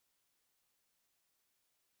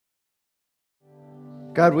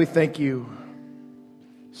God, we thank you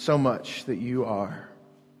so much that you are.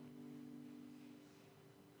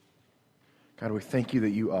 God, we thank you that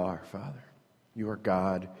you are, Father. You are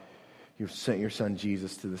God. You've sent your Son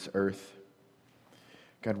Jesus to this earth.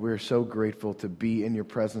 God, we're so grateful to be in your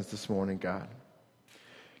presence this morning, God.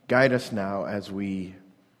 Guide us now as we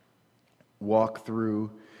walk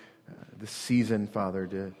through the season,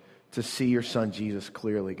 Father, to see your Son Jesus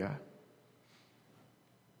clearly, God,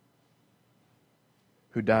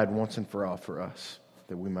 who died once and for all for us,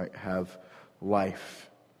 that we might have life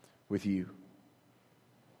with you. In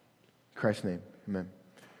Christ's name, amen.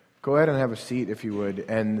 Go ahead and have a seat if you would.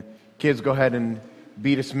 And kids, go ahead and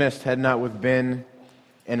be dismissed. Heading out with Ben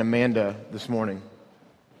and Amanda this morning.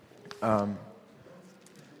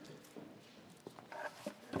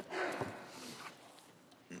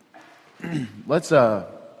 Let's kind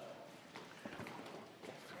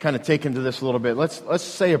of take into this a little bit. Let's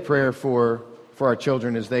say a prayer for our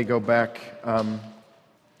children as they go back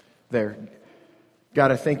there.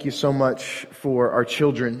 God, I thank you so much for our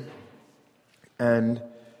children and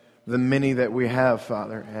the many that we have,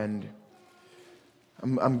 Father. And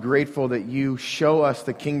I'm grateful that you show us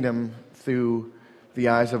the kingdom through the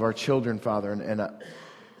eyes of our children, Father. And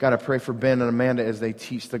God, I pray for Ben and Amanda as they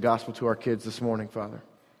teach the gospel to our kids this morning, Father.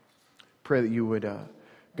 Pray that you would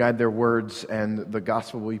guide their words and the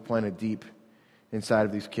gospel will be planted deep inside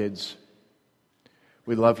of these kids.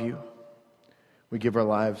 We love you. We give our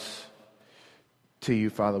lives to you,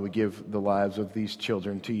 Father. We give the lives of these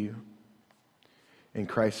children to you. In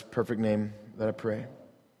Christ's perfect name that I pray.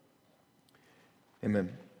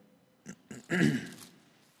 Amen. I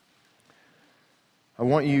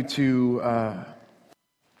want you to I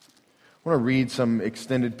want to read some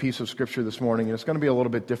extended piece of scripture this morning, and it's going to be a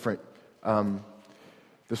little bit different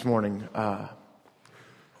this morning.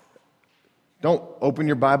 Don't open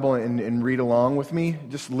your Bible and read along with me.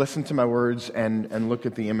 Just listen to my words and look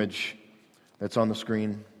at the image that's on the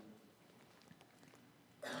screen.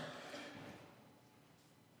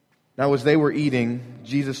 Now, as they were eating,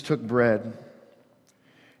 Jesus took bread,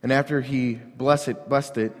 and after he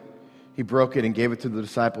blessed it, he broke it and gave it to the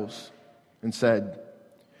disciples and said,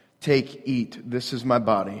 "Take, eat, this is my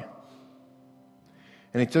body."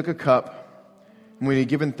 And he took a cup, and when he had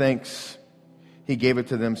given thanks, he gave it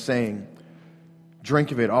to them, saying,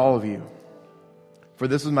 "Drink of it, all of you, for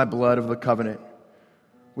this is my blood of the covenant,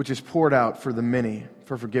 which is poured out for the many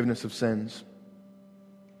for forgiveness of sins.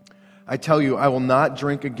 I tell you, I will not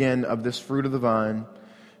drink again of this fruit of the vine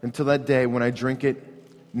until that day when I drink it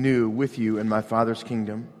new with you in my Father's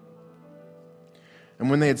kingdom." And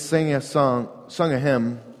when they had sung a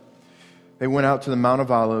hymn, they went out to the Mount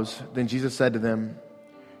of Olives. Then Jesus said to them,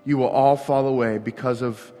 "You will all fall away because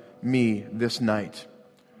of me this night.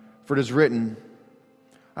 For it is written,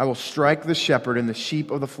 I will strike the shepherd, and the sheep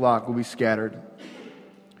of the flock will be scattered.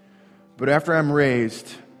 But after I am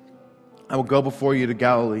raised, I will go before you to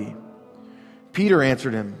Galilee." Peter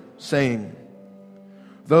answered him, saying,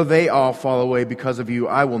 "Though they all fall away because of you,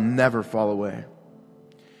 I will never fall away."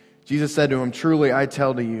 Jesus said to him, "Truly I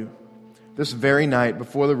tell to you, this very night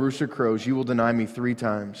before the rooster crows, you will deny me 3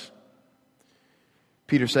 times.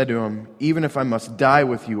 Peter said to him, "Even if I must die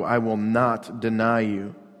with you, I will not deny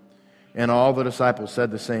you." And all the disciples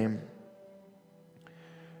said the same.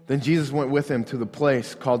 Then Jesus went with him to the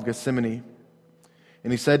place called Gethsemane,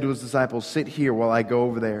 and he said to his disciples, "Sit here while I go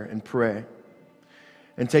over there and pray."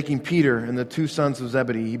 And taking Peter and the 2 sons of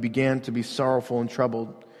Zebedee, he began to be sorrowful and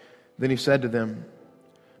troubled. Then he said to them,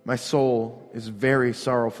 "My soul is very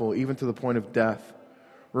sorrowful, even to the point of death.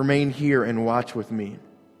 Remain here and watch with me."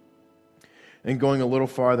 And going a little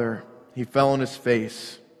farther, he fell on his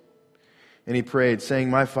face, and he prayed, saying,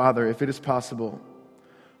 "My Father, if it is possible,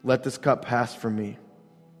 let this cup pass from me.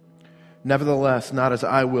 Nevertheless, not as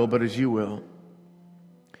I will, but as you will."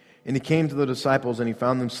 And he came to the disciples, and he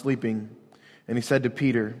found them sleeping. And he said to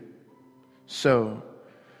Peter, "So,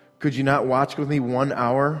 could you not watch with me 1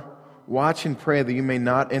 hour? Watch and pray that you may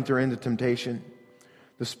not enter into temptation.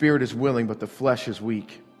 The spirit is willing, but the flesh is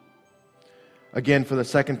weak." Again, for the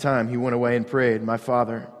second time, he went away and prayed, "My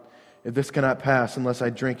Father, if this cannot pass unless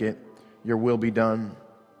I drink it, your will be done."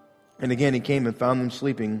 And again he came and found them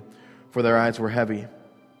sleeping, for their eyes were heavy.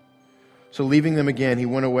 So leaving them again, he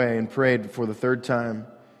went away and prayed for the 3rd time,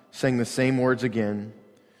 saying the same words again.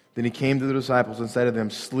 Then he came to the disciples and said to them,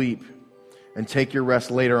 "Sleep and take your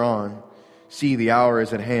rest later on. See, the hour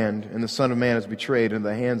is at hand, and the Son of Man is betrayed into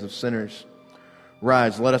the hands of sinners.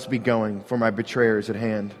 Rise, let us be going, for my betrayer is at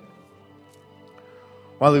hand."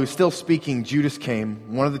 While he was still speaking, Judas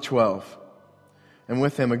came, one of the 12, and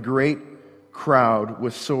with him a great crowd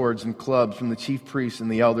with swords and clubs from the chief priests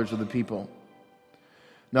and the elders of the people.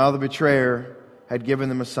 Now the betrayer had given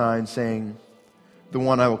them a sign, saying, "The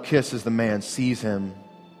one I will kiss is the man. Seize him."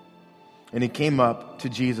 And he came up to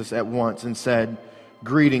Jesus at once and said,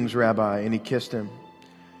 "Greetings, Rabbi." And he kissed him.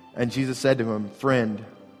 And Jesus said to him, "Friend,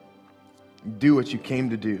 do what you came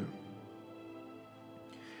to do."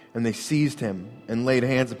 And they seized him and laid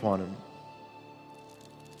hands upon him.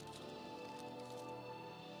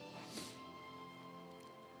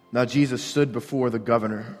 Now Jesus stood before the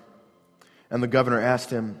governor, and the governor asked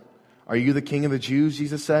him, "Are you the king of the Jews?"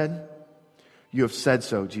 Jesus said. "You have said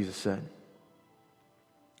so," Jesus said.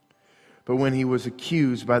 But when he was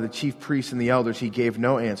accused by the chief priests and the elders, he gave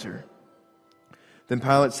no answer. Then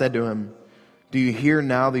Pilate said to him, "Do you hear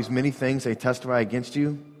now these many things they testify against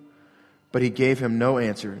you?" But he gave him no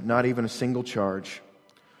answer, not even a single charge.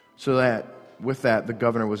 So that, with that, the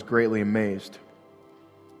governor was greatly amazed.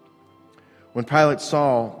 When Pilate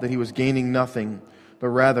saw that he was gaining nothing, but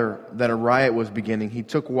rather that a riot was beginning, he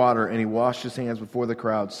took water and he washed his hands before the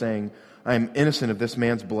crowd, saying, "I am innocent of this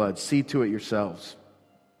man's blood. See to it yourselves."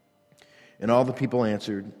 And all the people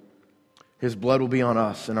answered, "His blood will be on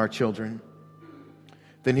us and our children."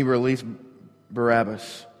 Then he released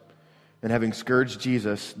Barabbas, and having scourged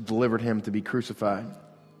Jesus, delivered him to be crucified.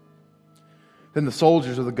 Then the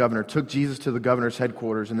soldiers of the governor took Jesus to the governor's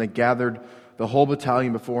headquarters, and they gathered the whole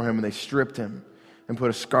battalion before him, and they stripped him and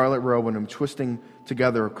put a scarlet robe on him, twisting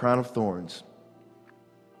together a crown of thorns.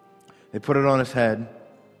 They put it on his head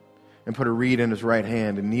and put a reed in his right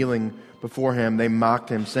hand, and kneeling before him, they mocked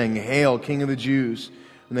him, saying, "Hail, King of the Jews!"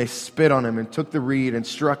 And they spit on him and took the reed and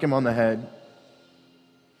struck him on the head.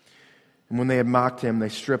 And when they had mocked him, they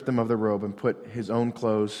stripped him of the robe and put his own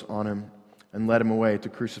clothes on him and led him away to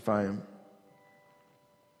crucify him.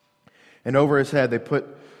 And over his head they put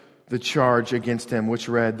the charge against him, which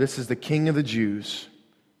read, "This is the King of the Jews."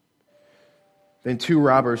 Then two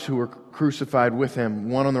robbers who were crucified with him,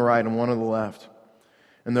 one on the right and one on the left,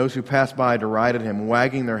 and those who passed by derided him,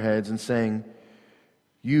 wagging their heads and saying,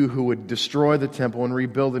 "You who would destroy the temple and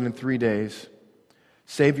rebuild it in 3 days,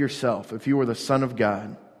 save yourself. If you are the Son of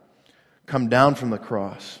God, come down from the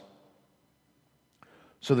cross."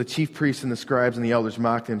 So the chief priests and the scribes and the elders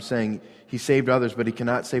mocked him, saying, "He saved others, but he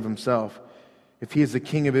cannot save himself. If he is the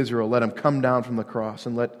King of Israel, let him come down from the cross,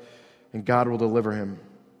 and God will deliver him,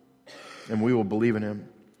 and we will believe in him."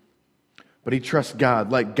 But he trusts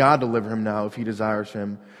God. Let God deliver him now if he desires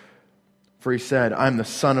him. For he said, "I am the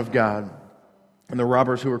Son of God." And the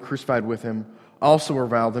robbers who were crucified with him also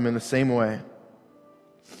reviled him in the same way.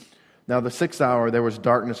 Now the 6th hour there was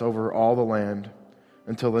darkness over all the land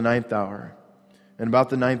until the 9th hour. And about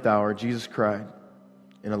the 9th hour Jesus cried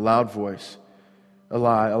in a loud voice,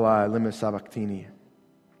 "Eli, Eli, lema sabachthani?"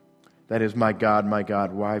 That is, my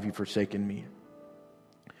God, why have you forsaken me?"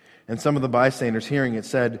 And some of the bystanders hearing it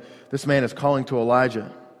said, "This man is calling to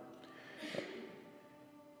Elijah."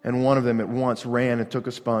 And one of them at once ran and took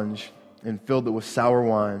a sponge and filled it with sour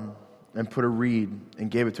wine and put a reed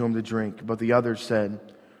and gave it to him to drink. But the others said,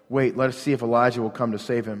 "Wait, let us see if Elijah will come to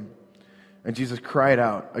save him." And Jesus cried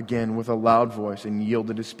out again with a loud voice and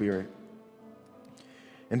yielded his spirit.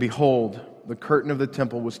 And behold, the curtain of the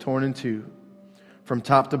temple was torn in two from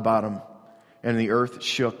top to bottom, and the earth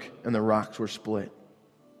shook and the rocks were split.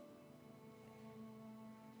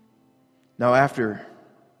 Now after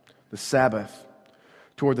the Sabbath,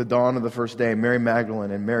 toward the dawn of the first day, Mary Magdalene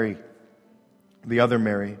and Mary, the other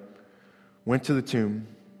Mary, went to the tomb.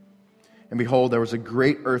 And behold, there was a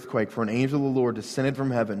great earthquake, for an angel of the Lord descended from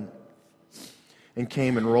heaven and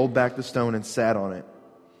came and rolled back the stone and sat on it.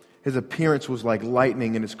 His appearance was like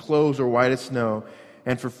lightning, and his clothes were white as snow.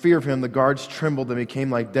 And for fear of him, the guards trembled and became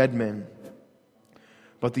like dead men.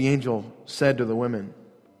 But the angel said to the women,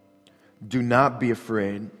 "Do not be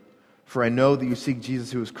afraid, for I know that you seek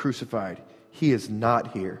Jesus who was crucified. He is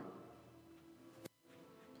not here.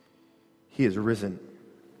 He is risen.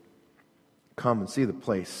 Come and see the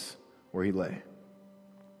place where he lay."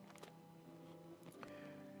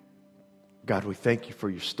 God, we thank you for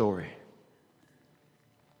your story.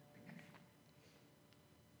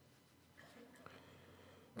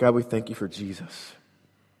 God, we thank you for Jesus.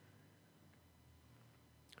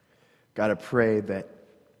 God, I pray that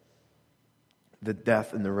the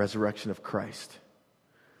death and the resurrection of Christ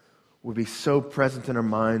would be so present in our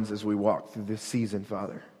minds as we walk through this season,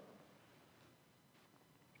 Father.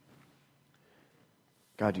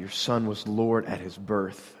 God, your Son was Lord at his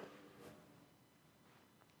birth.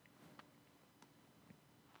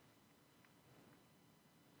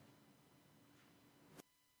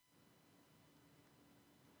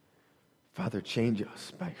 Father, change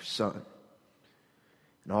us by your Son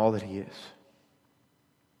and all that he is.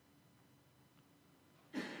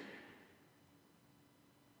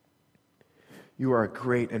 You are a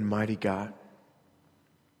great and mighty God.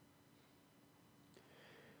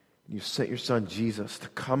 You sent your Son, Jesus, to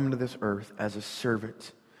come into this earth as a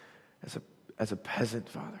servant, as a peasant,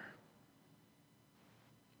 Father.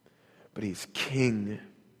 But he's king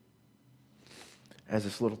as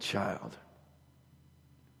this little child.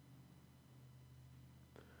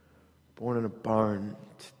 Born in a barn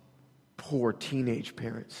to poor teenage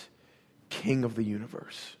parents, king of the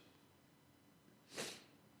universe.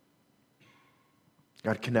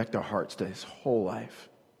 God, connect our hearts to his whole life.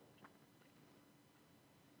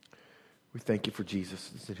 We thank you for Jesus.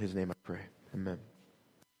 It's in his name I pray. Amen.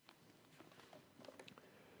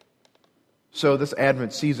 So this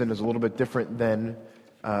Advent season is a little bit different than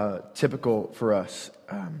typical for us.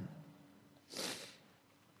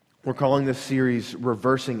 We're calling this series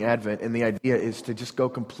Reversing Advent, and the idea is to just go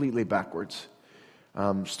completely backwards,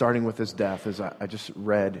 starting with his death, as I just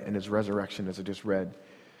read, and his resurrection, as I just read.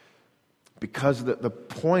 Because the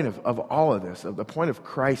point of all of this, the point of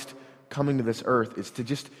Christ coming to this earth, is to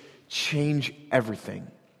just change everything.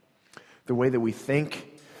 The way that we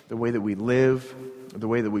think, the way that we live, the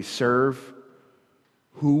way that we serve,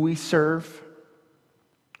 who we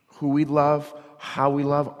love, how we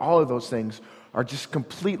love, all of those things are just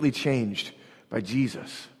completely changed by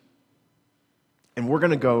Jesus. And we're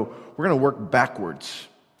going to work backwards.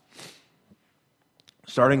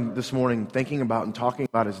 Starting this morning, thinking about and talking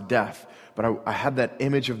about his death. But I had that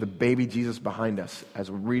image of the baby Jesus behind us as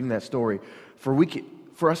we're reading that story.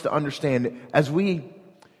 For us to understand, as we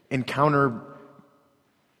encounter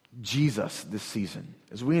Jesus this season,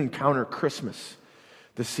 as we encounter Christmas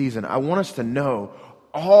this season, I want us to know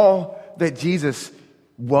all that Jesus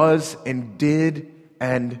was and did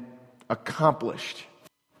and accomplished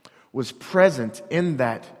was present in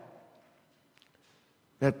that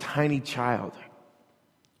tiny child.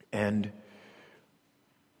 And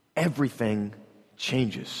everything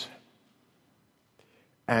changes.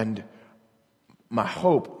 And my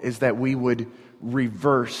hope is that we would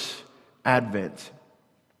reverse Advent,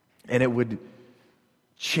 and it would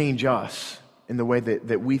change us in the way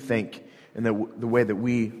that we think and the way that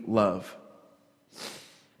we love.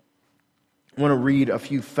 I want to read a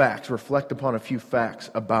few facts, reflect upon a few facts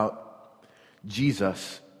about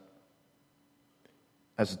Jesus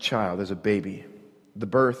as a child, as a baby. The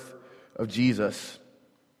birth of Jesus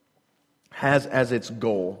has as its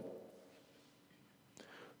goal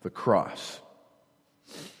the cross.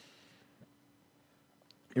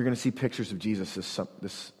 You're going to see pictures of Jesus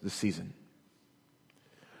this season.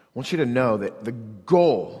 I want you to know that the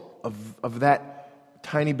goal of that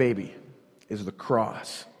tiny baby is the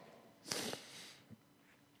cross.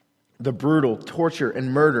 The brutal torture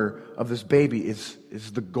and murder of this baby is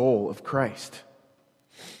the goal of Christ.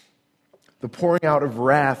 The pouring out of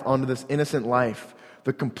wrath onto this innocent life,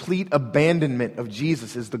 the complete abandonment of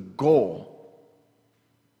Jesus is the goal.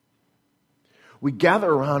 We gather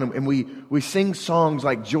around him and we sing songs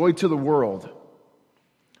like Joy to the World,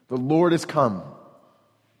 The Lord Has Come.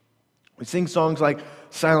 We sing songs like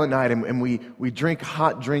Silent Night, and we drink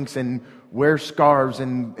hot drinks and wear scarves,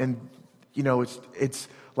 and you know, it's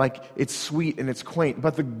like it's sweet and it's quaint.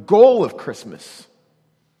 But the goal of Christmas,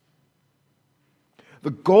 the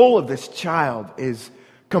goal of this child is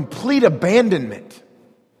complete abandonment,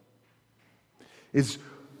 is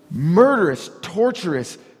murderous,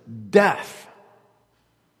 torturous death,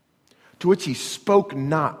 to which he spoke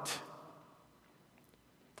not.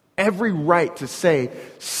 Every right to say,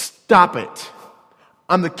 stop it,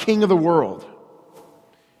 I'm the king of the world.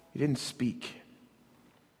 He didn't speak.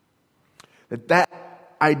 That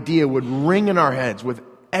idea would ring in our heads with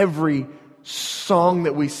every song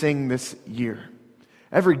that we sing this year,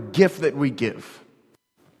 every gift that we give,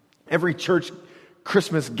 every church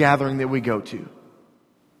Christmas gathering that we go to.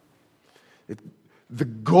 The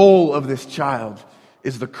goal of this child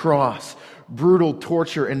is the cross, brutal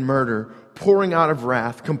torture and murder, pouring out of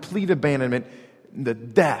wrath, complete abandonment, the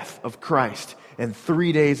death of Christ, and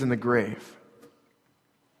 3 days in the grave.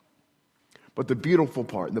 But the beautiful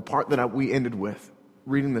part, the part that we ended with,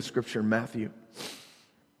 reading the scripture in Matthew,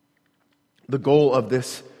 the goal of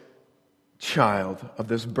this child, of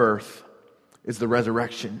this birth, is the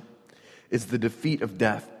resurrection, is the defeat of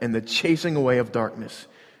death, and the chasing away of darkness,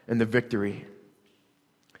 and the victory.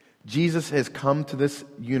 Jesus has come to this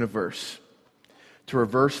universe to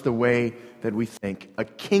reverse the way that we think. A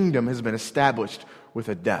kingdom has been established with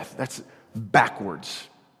a death. That's backwards.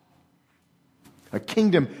 A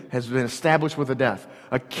kingdom has been established with a death.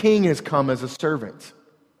 A king has come as a servant.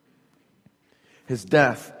 His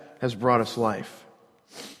death has brought us life.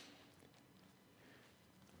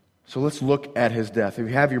 So let's look at his death. If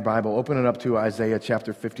you have your Bible, open it up to Isaiah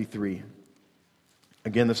chapter 53.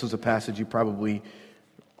 Again, this is a passage you probably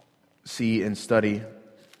see and study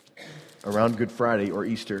around Good Friday or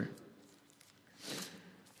Easter.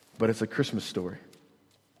 But it's a Christmas story.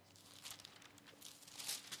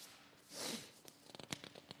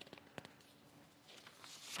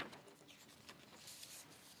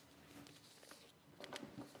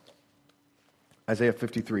 Isaiah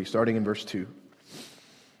 53, starting in verse 2.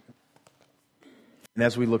 And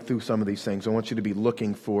as we look through some of these things, I want you to be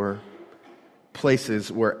looking for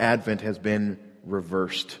places where Advent has been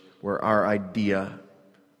reversed, where our idea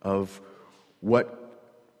of what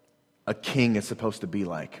a king is supposed to be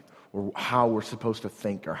like, or how we're supposed to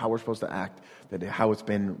think, or how we're supposed to act, how it's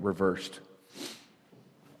been reversed.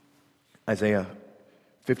 Isaiah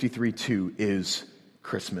 53:2 is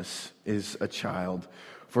Christmas, is a child.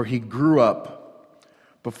 For he grew up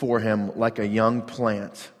before him like a young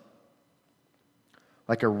plant,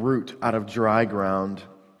 like a root out of dry ground.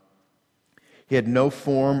 He had no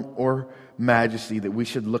form or majesty that we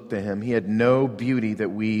should look to him. He had no beauty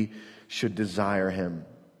that we should desire him.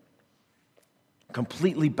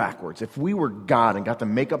 Completely backwards. If we were God and got to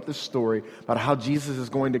make up this story about how Jesus is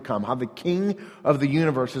going to come, how the King of the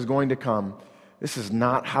universe is going to come, this is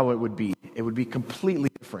not how it would be. It would be completely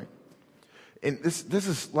different. And this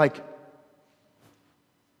is like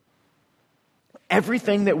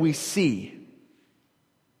everything that we see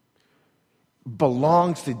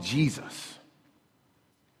belongs to Jesus.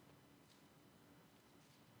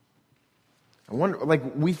 I wonder,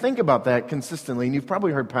 we think about that consistently, and you've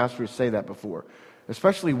probably heard pastors say that before,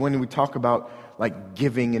 especially when we talk about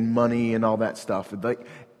giving and money and all that stuff.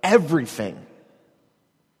 Everything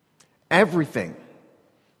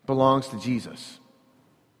belongs to Jesus.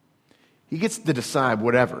 He gets to decide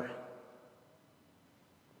whatever.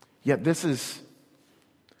 Yet this is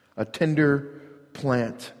a tender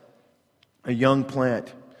plant, a young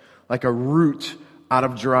plant, like a root out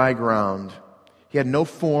of dry ground. He had no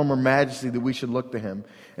form or majesty that we should look to him,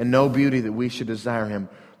 and no beauty that we should desire him.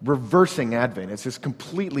 Reversing Advent. It's just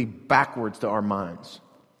completely backwards to our minds.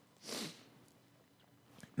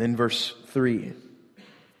 Then verse 3.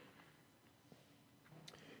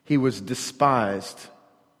 He was despised.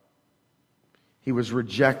 He was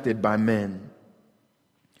rejected by men.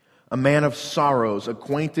 A man of sorrows,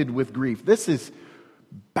 acquainted with grief. This is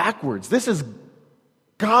backwards. This is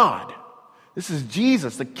God. This is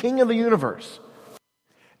Jesus, the King of the universe.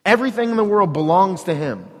 Everything in the world belongs to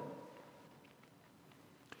him.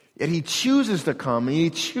 Yet he chooses to come, and he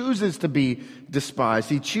chooses to be despised.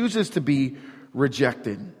 He chooses to be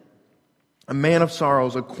rejected. A man of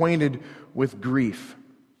sorrows, acquainted with grief.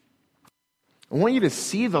 I want you to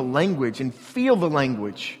see the language and feel the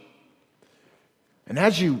language. And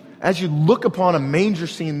as you look upon a manger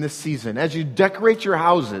scene this season, as you decorate your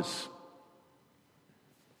houses,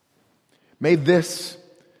 may this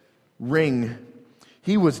ring: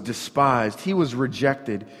 he was despised, he was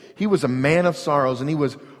rejected, he was a man of sorrows, and he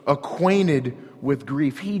was acquainted with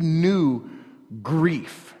grief. He knew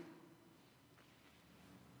grief.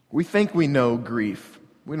 We think we know grief.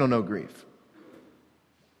 We don't know grief.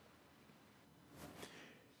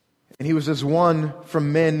 And he was as one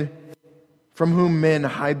from whom men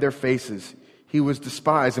hide their faces. He was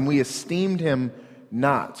despised, and we esteemed him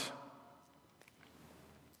not.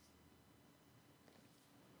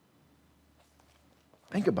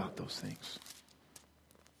 Think about those things.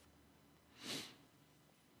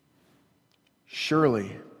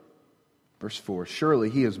 Surely, verse 4, surely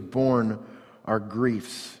he has borne our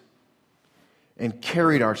griefs and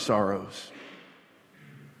carried our sorrows.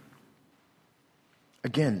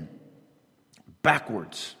 Again,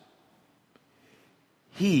 backwards.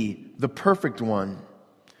 He, the perfect one,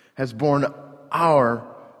 has borne our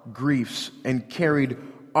griefs and carried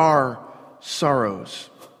our sorrows.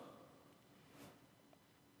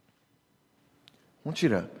 I want you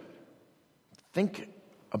to think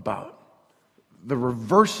about the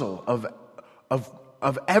reversal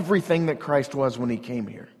of everything that Christ was when he came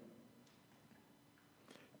here.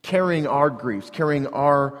 Carrying our griefs, carrying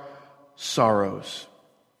our sorrows.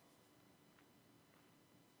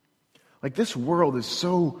 This world is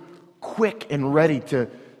so quick and ready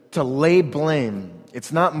to lay blame.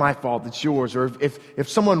 It's not my fault, it's yours. Or if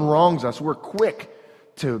someone wrongs us, we're quick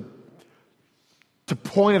to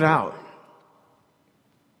point it out.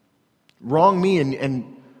 Wrong me and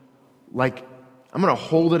I'm going to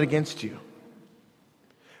hold it against you.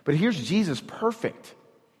 But here's Jesus, perfect.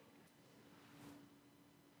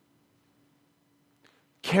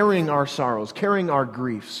 Carrying our sorrows, carrying our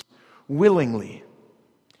griefs, willingly.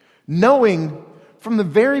 Knowing from the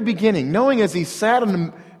very beginning, knowing as he sat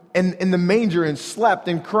in the manger and slept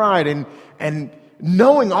and cried and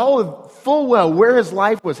knowing full well where his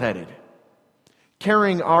life was headed,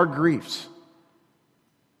 carrying our griefs,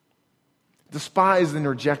 despised and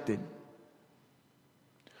rejected.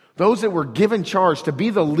 Those that were given charge to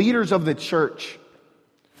be the leaders of the church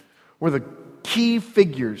were the key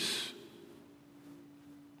figures,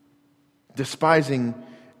 despising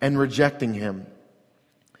and rejecting him.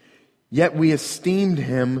 Yet we esteemed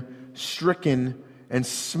him stricken and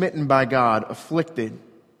smitten by God, afflicted.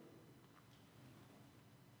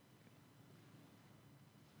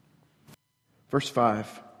 Verse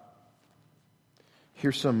 5.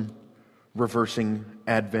 Here's some reversing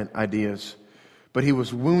Advent ideas. But he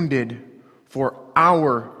was wounded for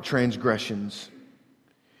our transgressions.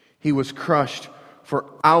 He was crushed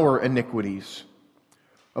for our iniquities.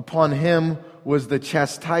 Upon him was the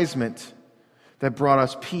chastisement that brought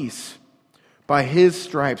us peace. By his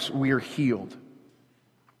stripes we are healed.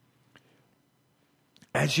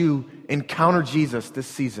 As you encounter Jesus this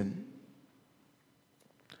season,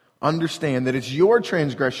 understand that it's your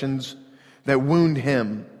transgressions that wound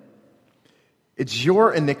him. It's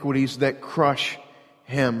your iniquities that crush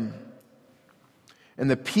him. And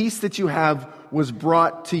the peace that you have was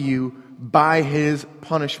brought to you by his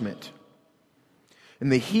punishment.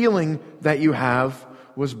 And the healing that you have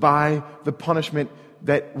was by the punishment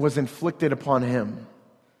that was inflicted upon him.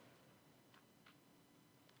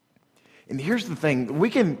 And here's the thing, we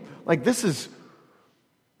can, this is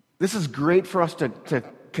great for us to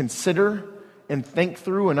consider and think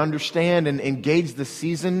through and understand and engage the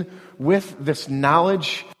season with this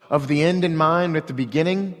knowledge of the end in mind at the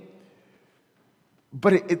beginning.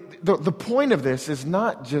 But the point of this is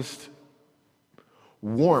not just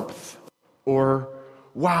warmth or,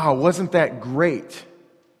 wow, wasn't that great?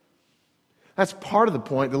 That's part of the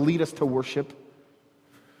point to lead us to worship.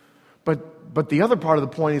 But the other part of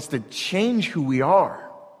the point is to change who we are.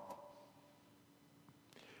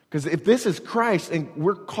 Because if this is Christ and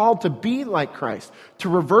we're called to be like Christ, to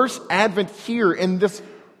reverse Advent here in this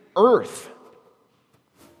earth,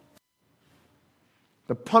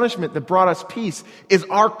 the punishment that brought us peace is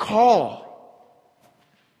our call.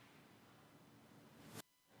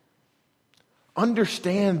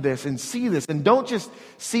 Understand this and see this, and don't just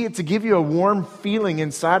see it to give you a warm feeling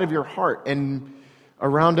inside of your heart and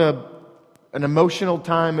around an emotional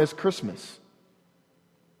time as Christmas.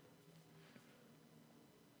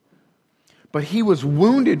 But he was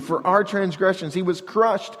wounded for our transgressions. He was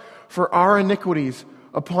crushed for our iniquities.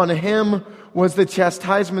 Upon him was the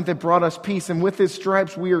chastisement that brought us peace, and with his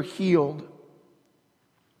stripes we are healed.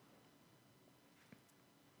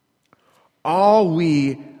 All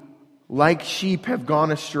we, like sheep, have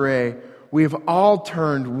gone astray. We have all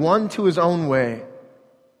turned one to his own way.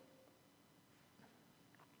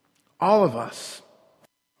 All of us,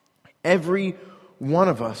 every one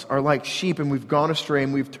of us are like sheep, and we've gone astray,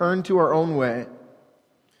 and we've turned to our own way.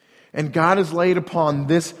 And God has laid upon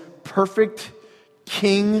this perfect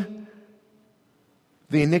King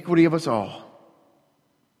the iniquity of us all.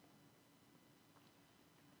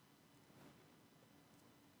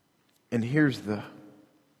 And here's the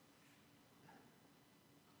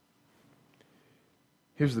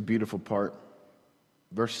beautiful part.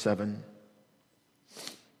 Verse 7.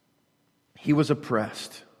 He was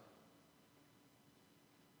oppressed.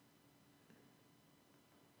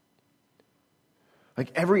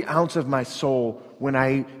 Like every ounce of my soul, when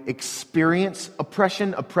I experience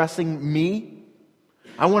oppression oppressing me,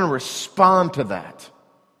 I want to respond to that.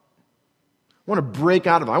 I want to break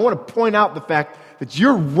out of it. I want to point out the fact that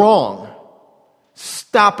you're wrong.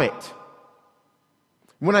 Stop it.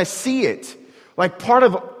 When I see it, like part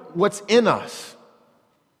of what's in us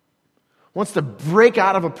wants to break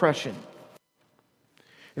out of oppression.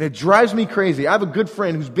 And it drives me crazy. I have a good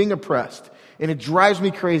friend who's being oppressed, and it drives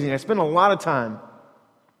me crazy. And I spend a lot of time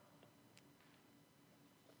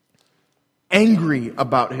angry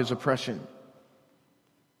about his oppression.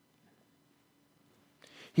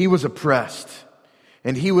 He was oppressed,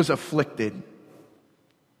 and he was afflicted.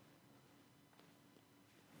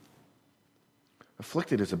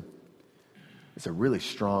 Afflicted is a really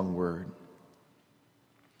strong word.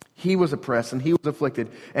 He was oppressed and he was afflicted.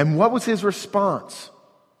 And what was his response?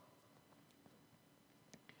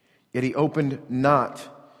 Yet he opened not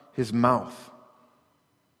his mouth.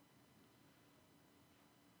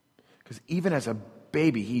 Because even as a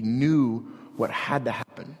baby, he knew what had to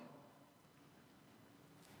happen.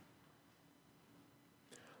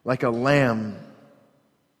 Like a lamb.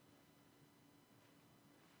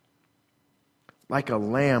 Like a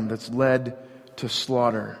lamb that's led to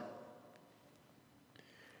slaughter.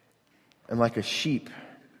 And like a sheep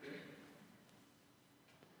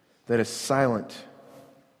that is silent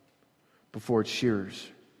before its shearers.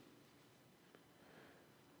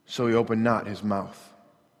 So he opened not his mouth.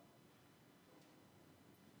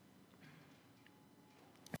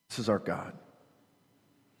 This is our God.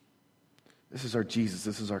 This is our Jesus.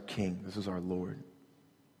 This is our King. This is our Lord.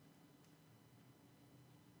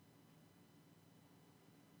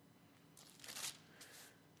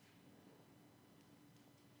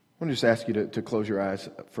 I want to just ask you to close your eyes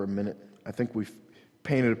for a minute. I think we've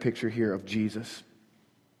painted a picture here of Jesus.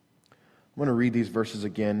 I want to read these verses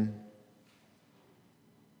again.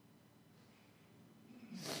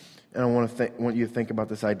 And I want you to think about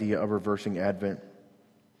this idea of reversing Advent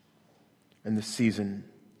and this season.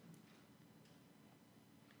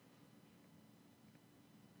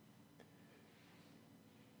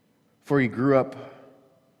 For he grew up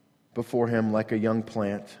before him like a young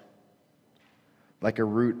plant, like a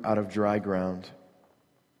root out of dry ground.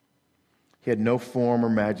 He had no form or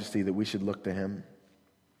majesty that we should look to him.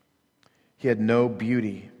 He had no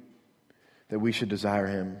beauty that we should desire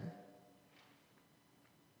him.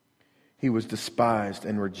 He was despised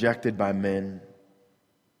and rejected by men.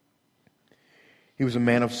 He was a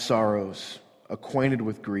man of sorrows, acquainted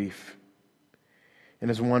with grief,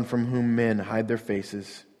 and as one from whom men hide their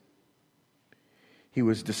faces. He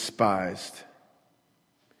was despised,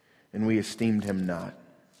 and we esteemed him not.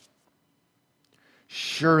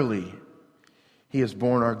 Surely he has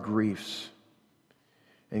borne our griefs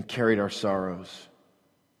and carried our sorrows.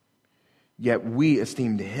 Yet we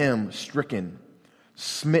esteemed him stricken,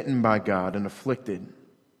 smitten by God, and afflicted.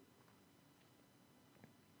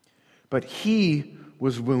 But he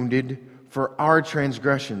was wounded for our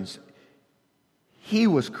transgressions. He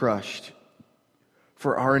was crushed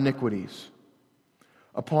for our iniquities.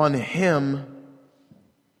 Upon him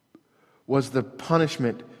was the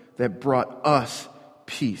punishment that brought us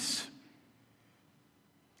peace.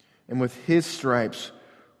 And with his stripes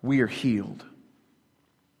we are healed.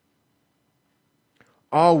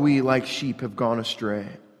 All we like sheep have gone astray.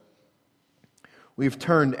 We have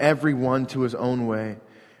turned every one to his own way,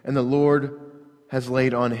 and the Lord has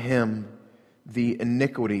laid on him the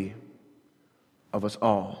iniquity of us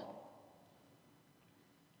all.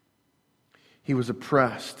 He was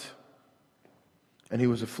oppressed, and he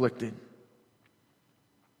was afflicted.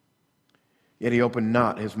 Yet he opened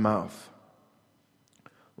not his mouth.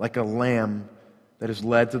 Like a lamb that is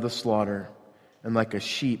led to the slaughter, and like a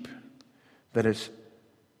sheep that is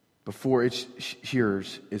before its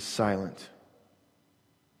shearers is silent,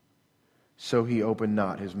 so he opened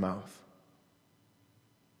not his mouth.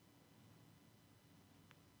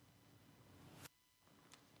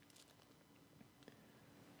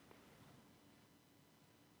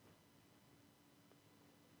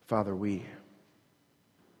 Father,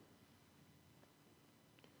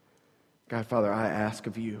 God, Father, I ask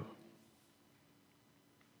of you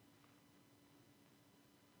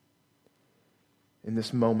in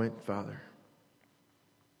this moment, Father,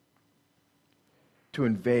 to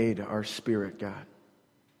invade our spirit, God.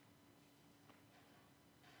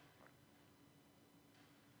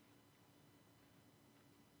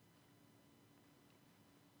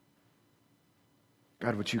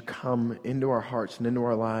 God, would you come into our hearts and into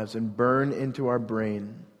our lives and burn into our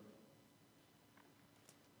brain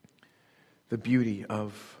the beauty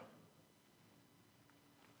of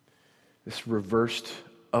this reversed,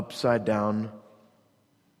 upside down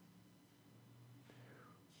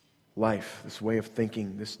life, this way of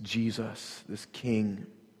thinking, this Jesus, this King.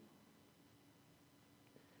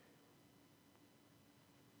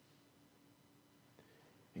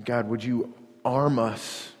 And God, would you arm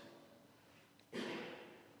us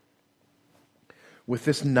with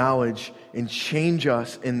this knowledge and change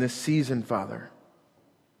us in this season, Father.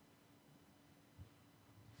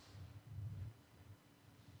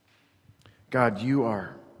 God, you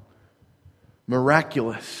are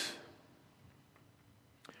miraculous,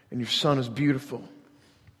 and your Son is beautiful.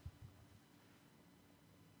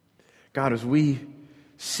 God, as we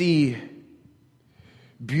see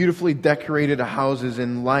beautifully decorated houses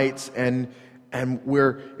and lights, and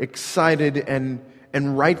we're excited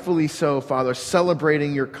and rightfully so, Father,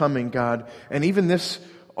 celebrating your coming, God. And even this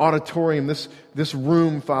auditorium, this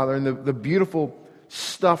room, Father, and the beautiful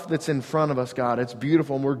stuff that's in front of us, God, it's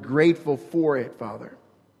beautiful, and we're grateful for it, Father.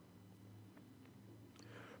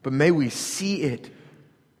 But may we see it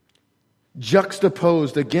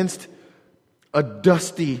juxtaposed against a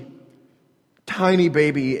dusty, tiny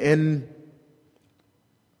baby in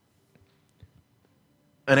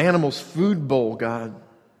an animal's food bowl, God.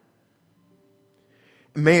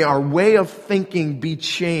 May our way of thinking be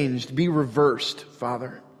changed, be reversed,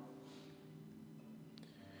 Father.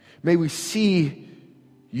 May we see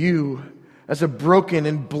you as a broken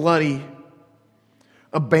and bloody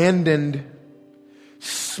abandoned,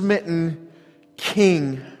 smitten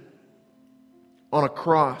king on a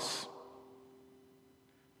cross.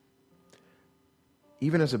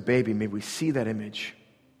 Even as a baby, may we see that image.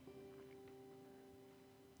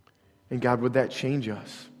 And God, would that change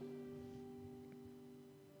us?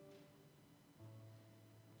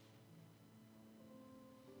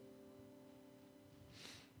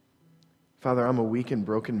 Father, I'm a weak and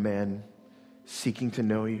broken man seeking to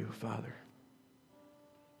know you, Father.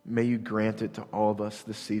 May you grant it to all of us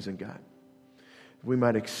this season, God. We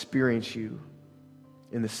might experience you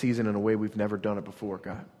in the season in a way we've never done it before,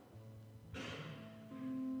 God.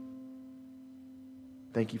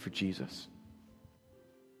 Thank you for Jesus.